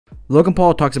Logan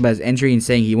Paul talks about his injury and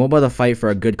saying he won't be able to fight for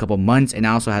a good couple months, and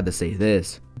also had to say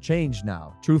this. Change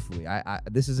now, truthfully.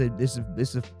 This is a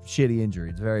shitty injury.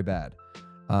 It's very bad.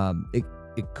 It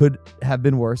could have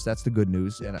been worse. That's the good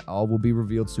news, and all will be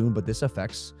revealed soon. But this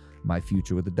affects my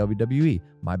future with the WWE,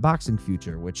 my boxing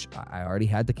future, which I already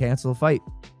had to cancel a fight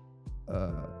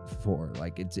for.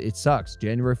 Like, it sucks.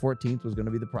 January 14th was going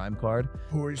to be the prime card.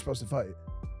 Who are you supposed to fight?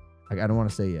 I don't want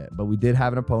to say yet, but we did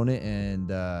have an opponent,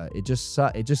 and it just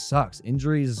sucks.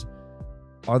 Injuries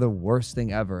are the worst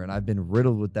thing ever, and I've been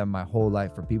riddled with them my whole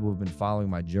life. For people who've been following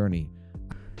my journey,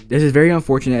 this is very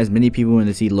unfortunate, as many people wanted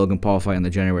to see Logan Paul fight on the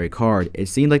January card. It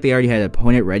seemed like they already had an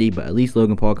opponent ready, but at least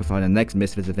Logan Paul could fight the next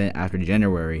Misfits event after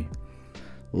January.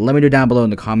 Let me know down below in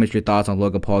the comments your thoughts on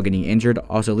Logan Paul getting injured.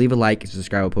 Also, leave a like and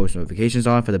subscribe with post notifications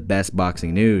on for the best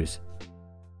boxing news.